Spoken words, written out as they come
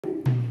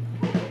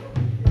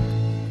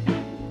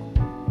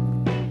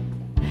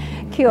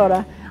Kia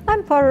ora,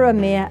 I'm Porirua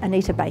Mayor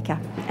Anita Baker,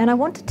 and I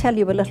want to tell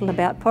you a little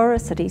about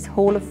Porirua City's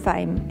Hall of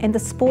Fame and the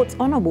Sports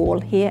Honour Wall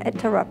here at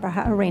Te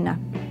Rauparaha Arena.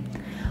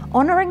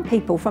 Honouring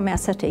people from our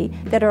city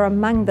that are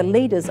among the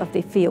leaders of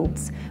their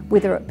fields,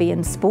 whether it be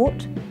in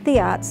sport, the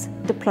arts,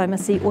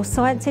 diplomacy or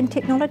science and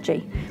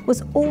technology,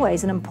 was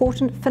always an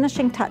important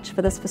finishing touch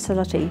for this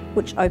facility,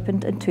 which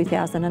opened in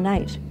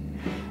 2008.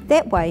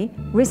 That way,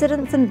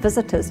 residents and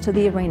visitors to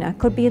the arena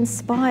could be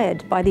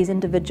inspired by these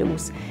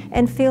individuals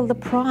and feel the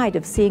pride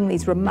of seeing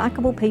these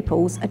remarkable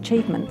people's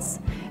achievements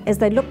as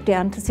they look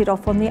down to set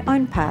off on their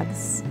own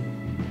paths.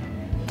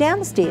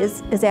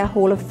 Downstairs is our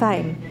Hall of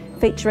Fame,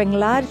 featuring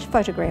large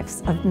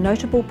photographs of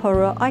notable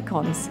Porirua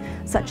icons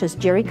such as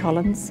Jerry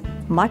Collins,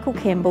 Michael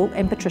Campbell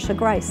and Patricia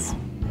Grace.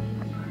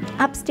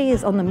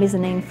 Upstairs on the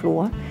mezzanine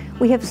floor,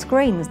 we have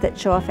screens that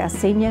show off our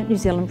senior New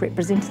Zealand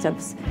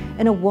representatives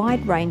in a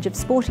wide range of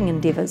sporting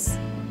endeavours,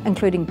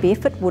 including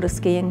barefoot water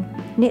skiing,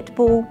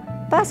 netball,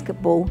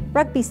 basketball,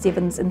 rugby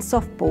sevens and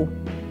softball.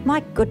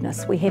 My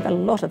goodness, we have a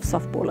lot of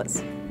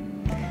softballers.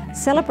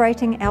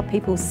 Celebrating our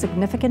people's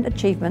significant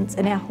achievements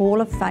in our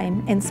Hall of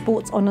Fame and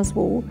Sports Honours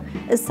Wall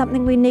is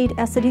something we need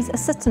our city's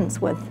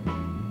assistance with.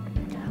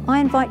 I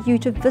invite you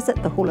to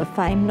visit the Hall of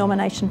Fame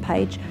nomination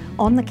page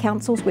on the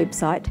Council's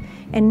website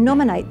and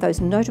nominate those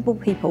notable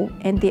people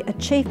and their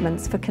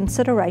achievements for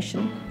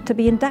consideration to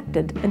be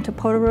inducted into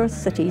Porirua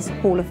City's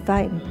Hall of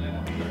Fame.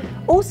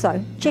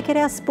 Also, check out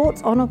our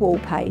Sports Honour Wall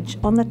page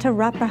on the Te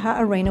Rauparaha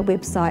Arena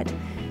website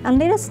and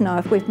let us know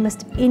if we've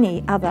missed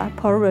any other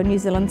Porirua New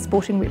Zealand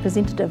sporting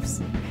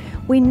representatives.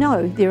 We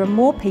know there are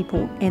more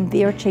people and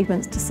their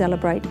achievements to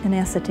celebrate in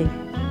our city.